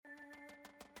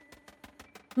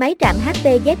Máy trạm HP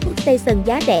Z Workstation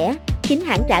giá rẻ, chính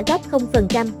hãng trả góp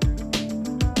 0%.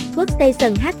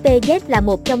 Workstation HP Z là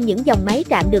một trong những dòng máy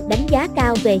trạm được đánh giá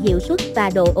cao về hiệu suất và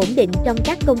độ ổn định trong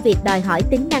các công việc đòi hỏi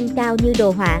tính năng cao như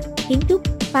đồ họa, kiến trúc,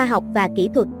 khoa học và kỹ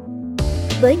thuật.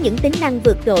 Với những tính năng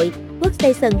vượt trội,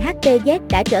 Workstation HP Z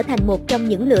đã trở thành một trong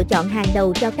những lựa chọn hàng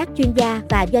đầu cho các chuyên gia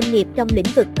và doanh nghiệp trong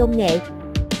lĩnh vực công nghệ.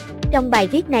 Trong bài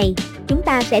viết này, chúng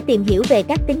ta sẽ tìm hiểu về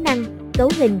các tính năng,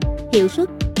 cấu hình, hiệu suất,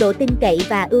 độ tin cậy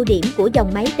và ưu điểm của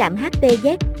dòng máy trạm HP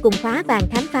Z, cùng Khoavang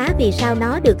khám phá vì sao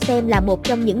nó được xem là một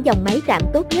trong những dòng máy trạm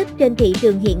tốt nhất trên thị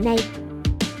trường hiện nay.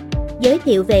 Giới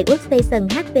thiệu về Workstation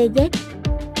HP Z.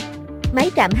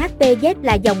 Máy trạm HP Z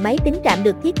là dòng máy tính trạm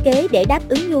được thiết kế để đáp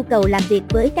ứng nhu cầu làm việc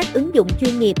với các ứng dụng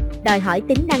chuyên nghiệp, đòi hỏi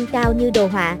tính năng cao như đồ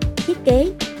họa, thiết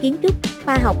kế, kiến trúc,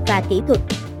 khoa học và kỹ thuật.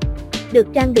 Được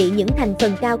trang bị những thành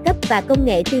phần cao cấp và công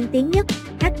nghệ tiên tiến nhất,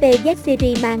 HP Z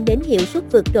Series mang đến hiệu suất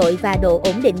vượt trội và độ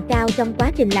ổn định cao trong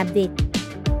quá trình làm việc.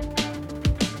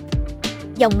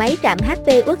 Dòng máy trạm HP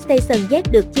Workstation Z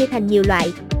được chia thành nhiều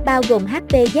loại, bao gồm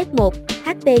HP Z1,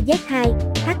 HP Z2,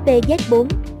 HP Z4,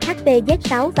 HP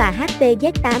Z6 và HP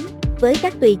Z8, với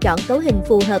các tùy chọn cấu hình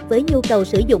phù hợp với nhu cầu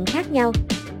sử dụng khác nhau.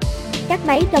 Các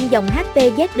máy trong dòng HP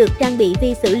Z được trang bị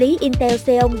vi xử lý Intel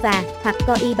Xeon và hoặc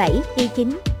Core i7,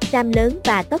 i9, RAM lớn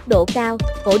và tốc độ cao,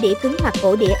 ổ đĩa cứng hoặc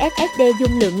ổ đĩa SSD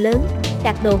dung lượng lớn,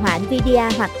 card đồ họa Nvidia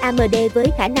hoặc AMD với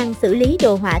khả năng xử lý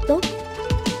đồ họa tốt.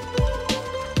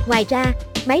 Ngoài ra,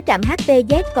 máy trạm HP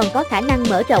Z còn có khả năng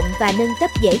mở rộng và nâng cấp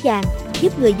dễ dàng,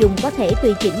 giúp người dùng có thể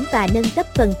tùy chỉnh và nâng cấp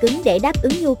phần cứng để đáp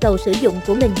ứng nhu cầu sử dụng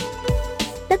của mình.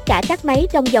 Tất cả các máy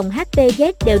trong dòng HP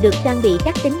Z đều được trang bị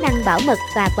các tính năng bảo mật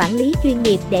và quản lý chuyên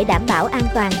nghiệp để đảm bảo an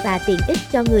toàn và tiện ích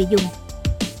cho người dùng.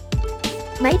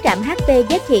 Máy trạm HP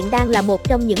Z hiện đang là một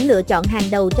trong những lựa chọn hàng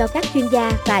đầu cho các chuyên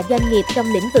gia và doanh nghiệp trong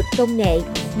lĩnh vực công nghệ,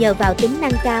 nhờ vào tính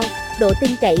năng cao, độ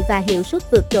tin cậy và hiệu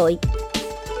suất vượt trội.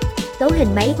 Cấu hình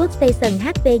máy Workstation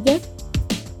HP Z.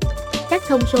 Các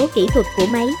thông số kỹ thuật của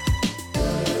máy.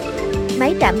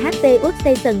 Máy trạm HP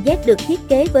Workstation Z được thiết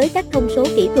kế với các thông số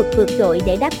kỹ thuật vượt trội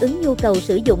để đáp ứng nhu cầu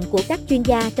sử dụng của các chuyên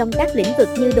gia trong các lĩnh vực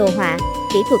như đồ họa,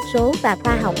 kỹ thuật số và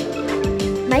khoa học.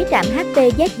 Máy trạm HP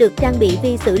Z được trang bị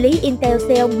vi xử lý Intel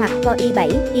Xeon hoặc Core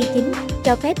i7, i9,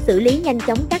 cho phép xử lý nhanh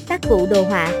chóng các tác vụ đồ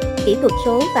họa, kỹ thuật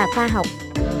số và khoa học.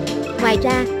 Ngoài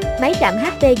ra, máy trạm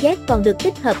HP Z còn được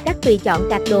tích hợp các tùy chọn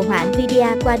card đồ họa Nvidia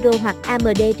Quadro hoặc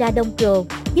AMD Radeon Pro,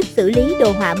 giúp xử lý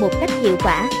đồ họa một cách hiệu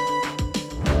quả.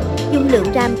 Dung lượng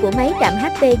RAM của máy trạm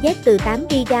HP Z từ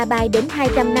 8GB đến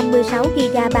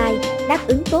 256GB, đáp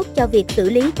ứng tốt cho việc xử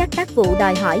lý các tác vụ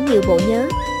đòi hỏi nhiều bộ nhớ.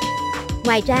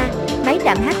 Ngoài ra, máy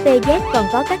trạm HP Z còn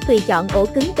có các tùy chọn ổ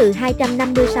cứng từ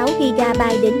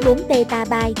 256GB đến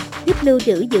 4TB, giúp lưu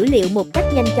trữ dữ liệu một cách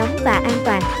nhanh chóng và an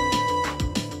toàn.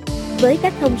 Với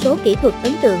các thông số kỹ thuật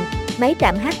ấn tượng, máy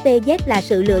trạm HP Z là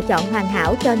sự lựa chọn hoàn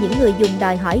hảo cho những người dùng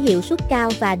đòi hỏi hiệu suất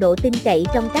cao và độ tin cậy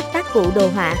trong các tác vụ đồ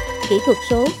họa, kỹ thuật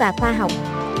số và khoa học.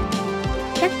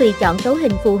 Các tùy chọn cấu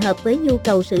hình phù hợp với nhu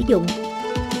cầu sử dụng.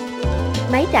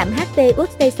 Máy trạm HP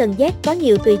Workstation Z có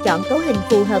nhiều tùy chọn cấu hình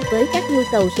phù hợp với các nhu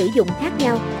cầu sử dụng khác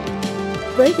nhau.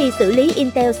 Với vi xử lý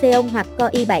Intel Xeon hoặc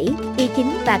Core i7,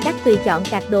 i9 và các tùy chọn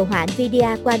card đồ họa Nvidia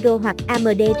Quadro hoặc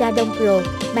AMD Radeon Pro,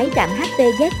 máy trạm HP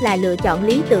Z là lựa chọn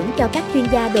lý tưởng cho các chuyên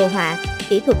gia đồ họa,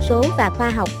 kỹ thuật số và khoa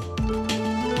học.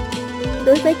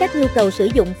 Đối với các nhu cầu sử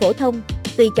dụng phổ thông,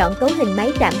 tùy chọn cấu hình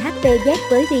máy trạm HP Z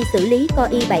với vi xử lý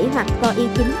Core i7 hoặc Core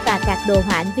i9 và card đồ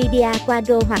họa Nvidia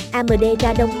Quadro hoặc AMD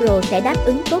Radeon Pro sẽ đáp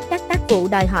ứng tốt các tác vụ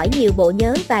đòi hỏi nhiều bộ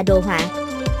nhớ và đồ họa.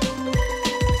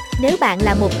 Nếu bạn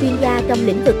là một chuyên gia trong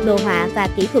lĩnh vực đồ họa và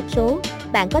kỹ thuật số,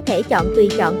 bạn có thể chọn tùy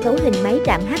chọn cấu hình máy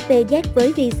trạm HP Z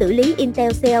với vi xử lý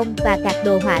Intel Xeon và card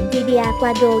đồ họa Nvidia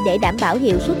Quadro để đảm bảo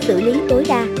hiệu suất xử lý tối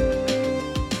đa.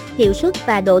 Hiệu suất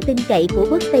và độ tin cậy của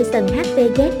Workstation HP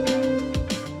Z.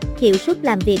 Hiệu suất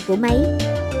làm việc của máy.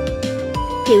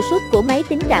 Hiệu suất của máy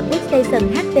tính trạm Workstation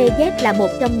HP Z là một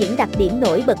trong những đặc điểm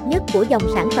nổi bật nhất của dòng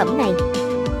sản phẩm này.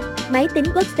 Máy tính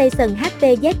Workstation HP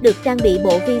Z được trang bị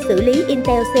bộ vi xử lý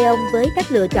Intel Xeon với các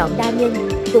lựa chọn đa nhân,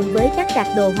 cùng với các card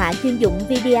đồ họa chuyên dụng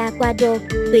Nvidia Quadro,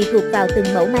 tùy thuộc vào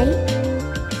từng mẫu máy.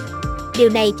 Điều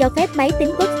này cho phép máy tính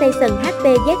Workstation HP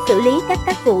Z xử lý các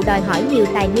tác vụ đòi hỏi nhiều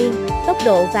tài nguyên, tốc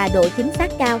độ và độ chính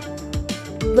xác cao.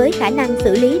 Với khả năng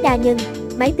xử lý đa nhân,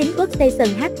 máy tính Workstation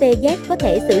HP Z có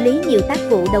thể xử lý nhiều tác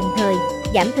vụ đồng thời,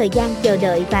 giảm thời gian chờ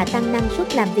đợi và tăng năng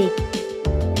suất làm việc.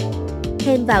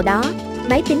 Thêm vào đó,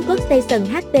 máy tính Workstation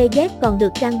HP Z còn được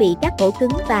trang bị các ổ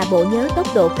cứng và bộ nhớ tốc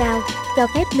độ cao, cho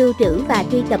phép lưu trữ và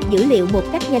truy cập dữ liệu một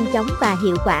cách nhanh chóng và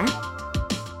hiệu quả.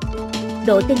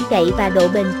 Độ tin cậy và độ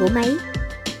bền của máy.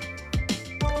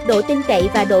 Độ tin cậy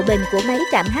và độ bền của máy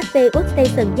trạm HP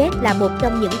Workstation Z là một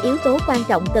trong những yếu tố quan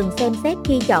trọng cần xem xét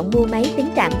khi chọn mua máy tính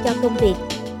trạm cho công việc.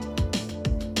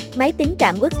 Máy tính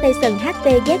trạm Workstation HP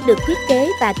Z được thiết kế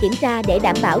và kiểm tra để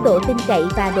đảm bảo độ tin cậy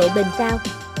và độ bền cao.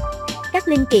 Các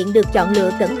linh kiện được chọn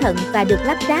lựa cẩn thận và được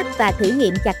lắp ráp và thử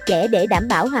nghiệm chặt chẽ để đảm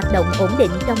bảo hoạt động ổn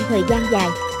định trong thời gian dài.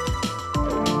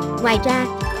 Ngoài ra,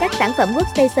 các sản phẩm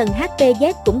Workstation HP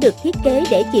Z cũng được thiết kế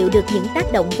để chịu được những tác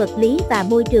động vật lý và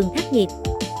môi trường khắc nghiệt.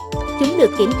 Chúng được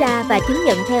kiểm tra và chứng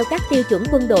nhận theo các tiêu chuẩn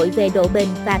quân đội về độ bền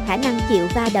và khả năng chịu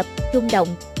va đập, rung động,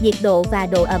 nhiệt độ và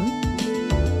độ ẩm.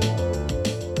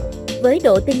 Với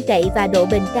độ tin cậy và độ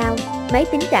bền cao, máy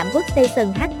tính trạm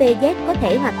Workstation HP Z có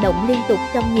thể hoạt động liên tục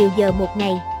trong nhiều giờ một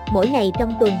ngày, mỗi ngày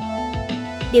trong tuần.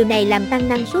 Điều này làm tăng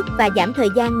năng suất và giảm thời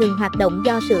gian ngừng hoạt động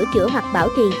do sửa chữa hoặc bảo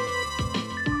trì.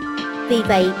 Vì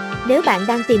vậy, nếu bạn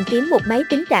đang tìm kiếm một máy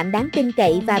tính trạm đáng tin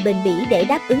cậy và bền bỉ để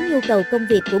đáp ứng nhu cầu công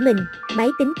việc của mình, máy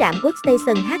tính trạm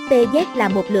Workstation HP Z là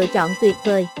một lựa chọn tuyệt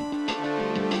vời.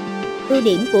 Ưu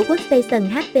điểm của Workstation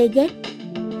HP Z: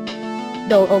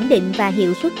 độ ổn định và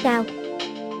hiệu suất cao,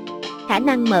 khả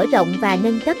năng mở rộng và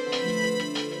nâng cấp,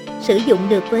 sử dụng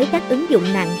được với các ứng dụng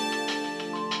nặng.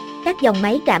 Các dòng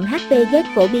máy trạm HP Z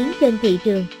phổ biến trên thị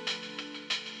trường.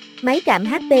 Máy trạm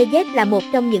HP Z là một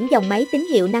trong những dòng máy tín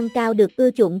hiệu năng cao được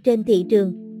ưa chuộng trên thị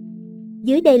trường.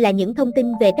 Dưới đây là những thông tin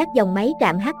về các dòng máy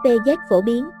trạm HP Z phổ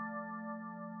biến.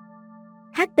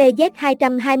 HP Z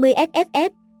 220SFF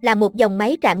là một dòng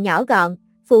máy trạm nhỏ gọn,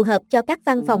 phù hợp cho các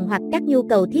văn phòng hoặc các nhu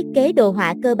cầu thiết kế đồ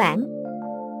họa cơ bản.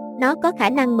 Nó có khả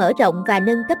năng mở rộng và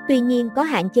nâng cấp, tuy nhiên có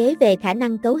hạn chế về khả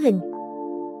năng cấu hình.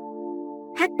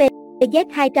 HP Z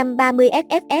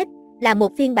 230SFF là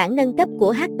một phiên bản nâng cấp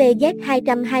của HP Z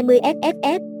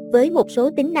 220SFF với một số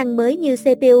tính năng mới như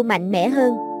CPU mạnh mẽ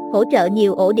hơn, hỗ trợ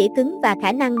nhiều ổ đĩa cứng và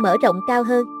khả năng mở rộng cao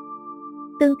hơn.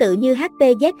 Tương tự như HP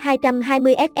Z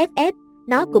 220SFF,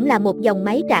 nó cũng là một dòng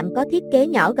máy trạm có thiết kế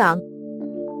nhỏ gọn.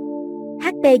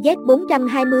 HP Z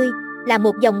 420 là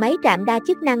một dòng máy trạm đa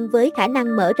chức năng với khả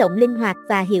năng mở rộng linh hoạt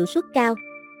và hiệu suất cao.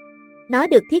 Nó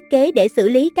được thiết kế để xử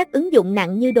lý các ứng dụng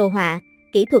nặng như đồ họa,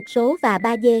 kỹ thuật số và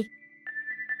 3D.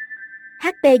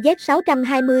 HP Z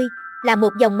 620 là một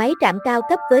dòng máy trạm cao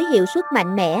cấp với hiệu suất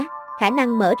mạnh mẽ, khả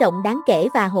năng mở rộng đáng kể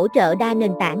và hỗ trợ đa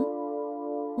nền tảng.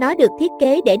 Nó được thiết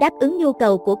kế để đáp ứng nhu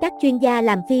cầu của các chuyên gia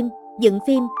làm phim, dựng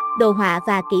phim, đồ họa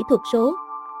và kỹ thuật số.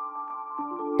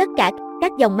 Tất cả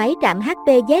các dòng máy trạm HP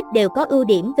Z đều có ưu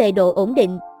điểm về độ ổn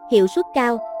định, hiệu suất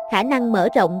cao, khả năng mở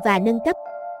rộng và nâng cấp.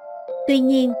 Tuy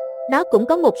nhiên, nó cũng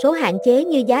có một số hạn chế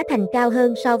như giá thành cao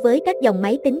hơn so với các dòng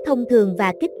máy tính thông thường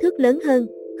và kích thước lớn hơn,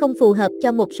 không phù hợp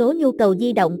cho một số nhu cầu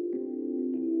di động.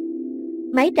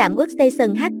 Máy trạm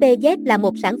Workstation HP Z là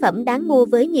một sản phẩm đáng mua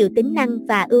với nhiều tính năng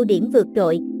và ưu điểm vượt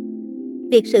trội.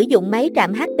 Việc sử dụng máy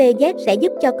trạm HP Z sẽ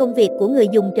giúp cho công việc của người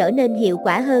dùng trở nên hiệu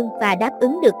quả hơn và đáp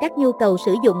ứng được các nhu cầu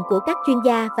sử dụng của các chuyên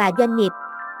gia và doanh nghiệp.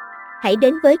 Hãy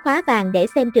đến với Khoavang để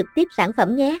xem trực tiếp sản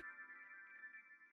phẩm nhé!